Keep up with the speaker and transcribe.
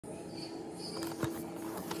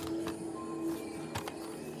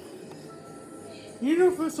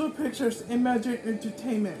Universal Pictures Imagine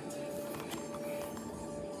Entertainment.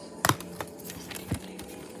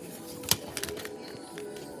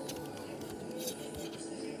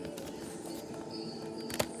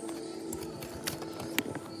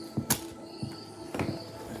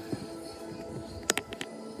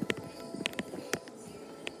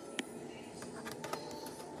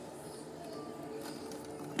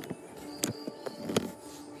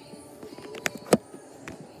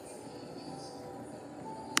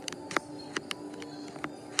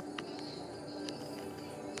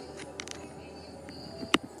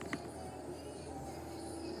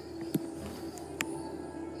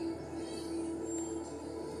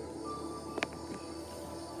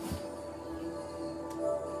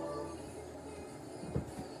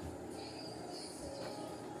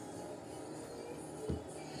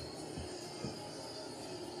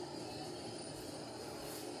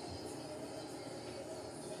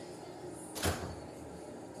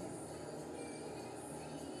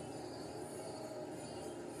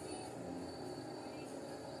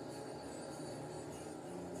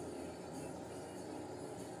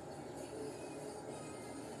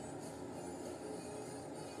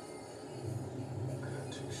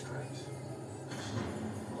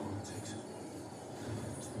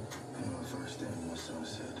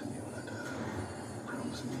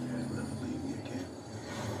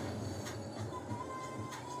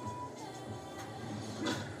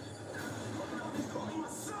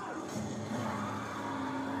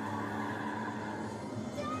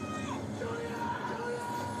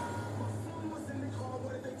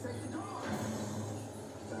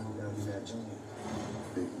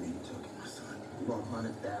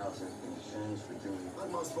 How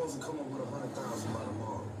am I supposed to come up with 100,000 by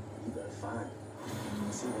tomorrow? You better find it.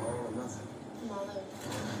 It's either all or nothing. Mother.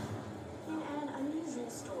 In an unusual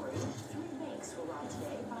story, 3 banks were robbed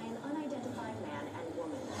today by an unidentified man and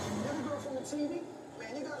woman. Every girl from the TV?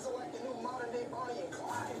 Man, you guys are like the new modern day Bonnie and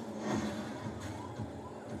Clyde.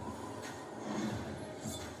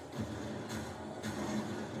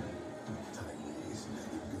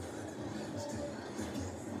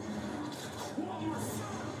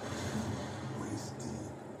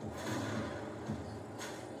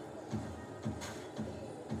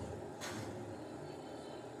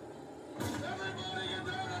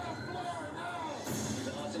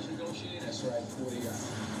 That's right, 40 hours.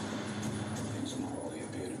 Things are not all they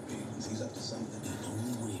appear to be. He's up to something. The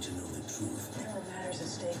only way to know the truth. Whatever matters at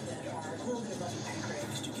stake that hard. A little bit about your pancreas.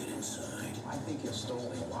 Is to get inside. I think you're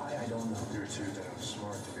stolen. Why? I don't know. You're too damn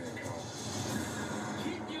smart to be in college.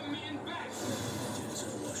 Keep your man back!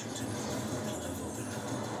 Denzel Washington, Clive Owen,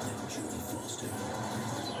 and Julie Foster.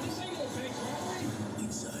 This ain't no big robbery.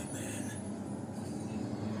 Inside Man.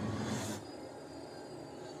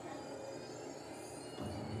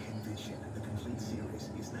 Conviction, the complete series,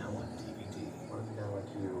 is now on DVD. What if a guy like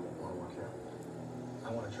you want to work here?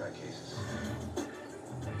 I want to try cases.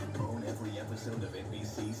 Own every episode of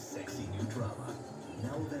NBC's sexy new drama.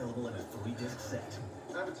 Now available in a 3-disc set.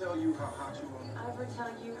 Ever tell you how hot you are? Ever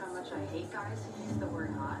tell you how much I hate guys who use the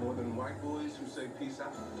word hot? More than white boys who say peace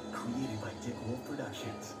out? Created by Dick Wolf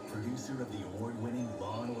Productions, producer of the award-winning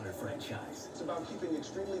Law & Order franchise. It's about keeping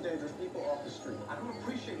extremely dangerous people off the street. I don't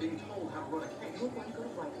appreciate being told how to run a case. You're going to go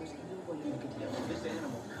to Rikers and you're going to make a deal. This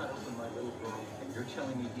animal cut open my little girl, and you're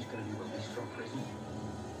telling me he's going to be released from prison?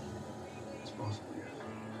 It's possible, yes.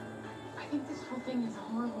 I think this whole thing is a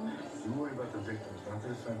horrible mess. You worry about the victims, not the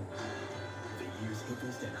defendants. The year's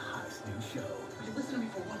hippest and hottest new show. Would you listen to me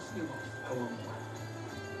for once, Nemo? How long?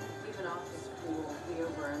 We've been off this pool. The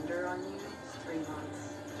over-under on you is 3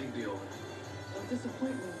 months. Big deal. Don't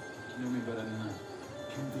disappoint me. You know me better than that.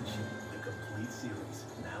 Conviction, the complete series,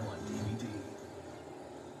 now on DVD.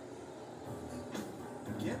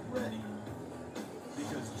 Get ready,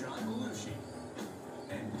 because John Belushi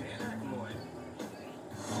and Dan Aykroyd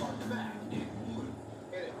are back in blue.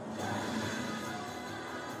 Hit it.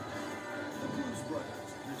 The Blues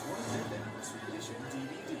Brothers, the 25th anniversary edition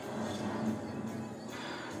DVD.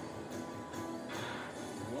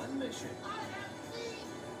 One mission.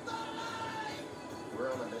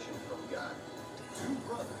 We're on a mission from God. 2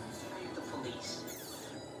 brothers. The police.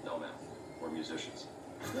 No, man. We're musicians.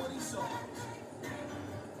 20 songs.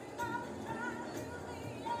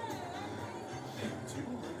 And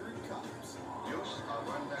 200 cops. Use of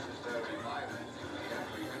unnecessary violence in the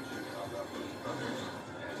apprehension of the Blues Brothers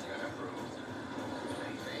has been approved.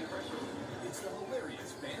 Stay pursuit. It's the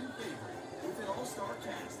hilarious fan favorite with an all-star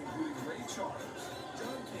cast including Ray Charles,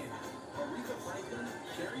 John Candy, Aretha Franklin,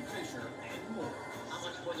 Carrie Fisher, and more. How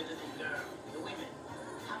much for the little girl? The women.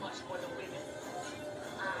 How much for the women?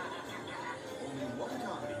 Only one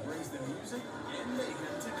comedy brings the music and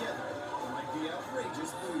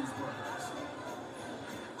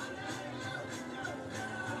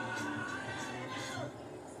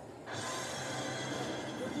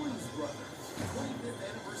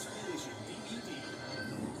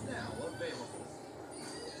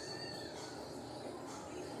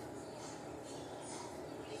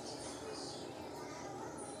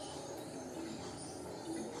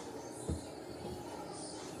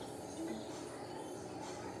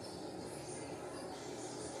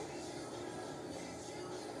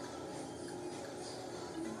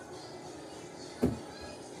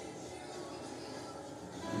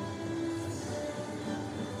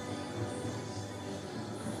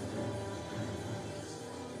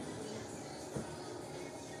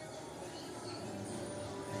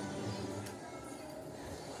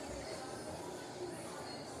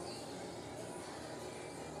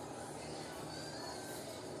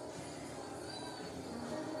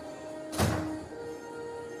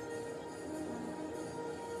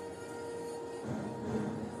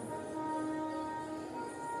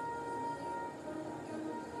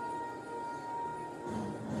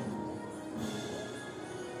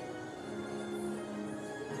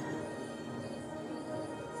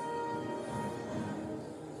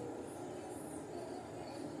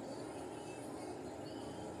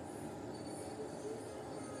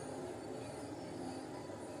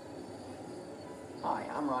Hi,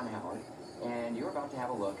 I'm Ron Howard, and you're about to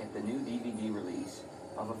have a look at the new DVD release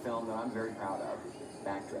of a film that I'm very proud of,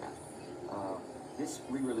 Backdraft. This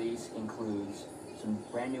re-release includes some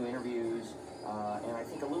brand new interviews, and I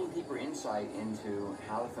think a little deeper insight into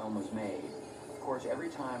how the film was made. Of course, every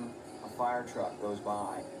time a fire truck goes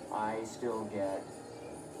by, I still get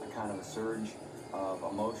a kind of a surge of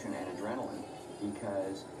emotion and adrenaline,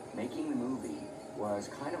 because making the movie was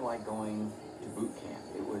kind of like going to boot camp.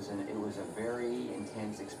 It was a very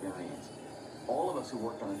intense experience. All of us who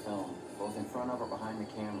worked on the film, both in front of or behind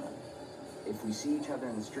the camera, if we see each other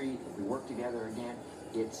in the street, if we work together again,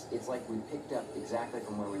 it's like we picked up exactly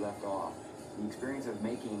from where we left off. The experience of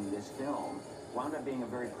making this film wound up being a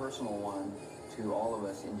very personal one to all of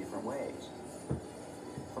us in different ways.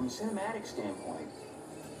 From a cinematic standpoint,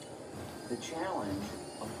 the challenge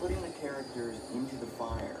of putting the characters into the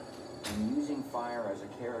fire and using fire as a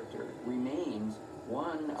character remains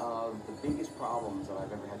one of the biggest problems that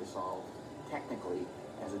I've ever had to solve technically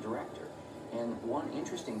as a director. And one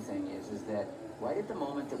interesting thing is that right at the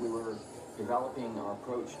moment that we were developing our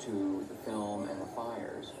approach to the film and the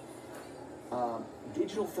fires,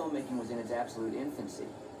 digital filmmaking was in its absolute infancy.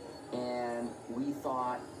 And we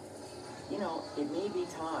thought, you know, it may be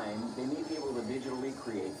time, they may be able to digitally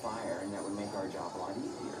create fire, and that would make our job a lot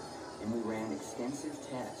easier. And we ran extensive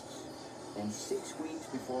tests. And 6 weeks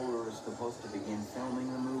before we were supposed to begin filming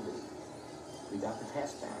the movie, we got the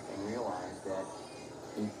test back and realized that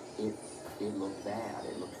it looked bad,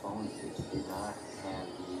 it looked phony, it did not have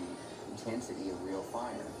the intensity of real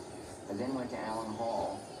fire. I then went to Alan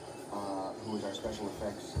Hall, who was our special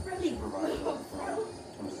effects supervisor on the film,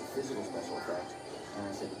 in terms of the physical special effects, and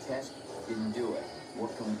I said, the test didn't do it.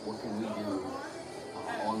 What can we do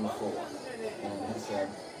on the floor? And he said,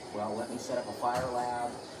 well, let me set up a fire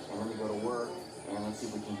lab, and let me go to work, and let's see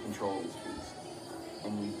if we can control these beasts.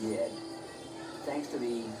 And we did. Thanks to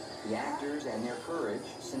the actors and their courage,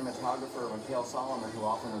 cinematographer Mikhail Solomon, who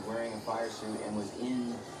often was wearing a fire suit and was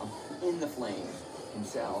in the flames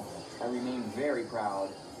himself, I remain very proud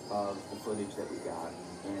of the footage that we got.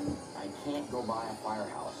 And I can't go by a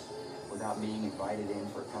firehouse without being invited in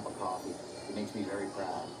for a cup of coffee. It makes me very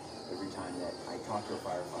proud every time that I talk to a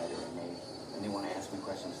firefighter and they want to ask me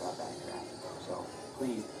questions about Backdraft. So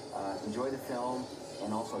please enjoy the film,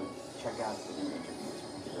 and also check out the new interviews.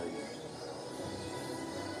 I think they're very interesting.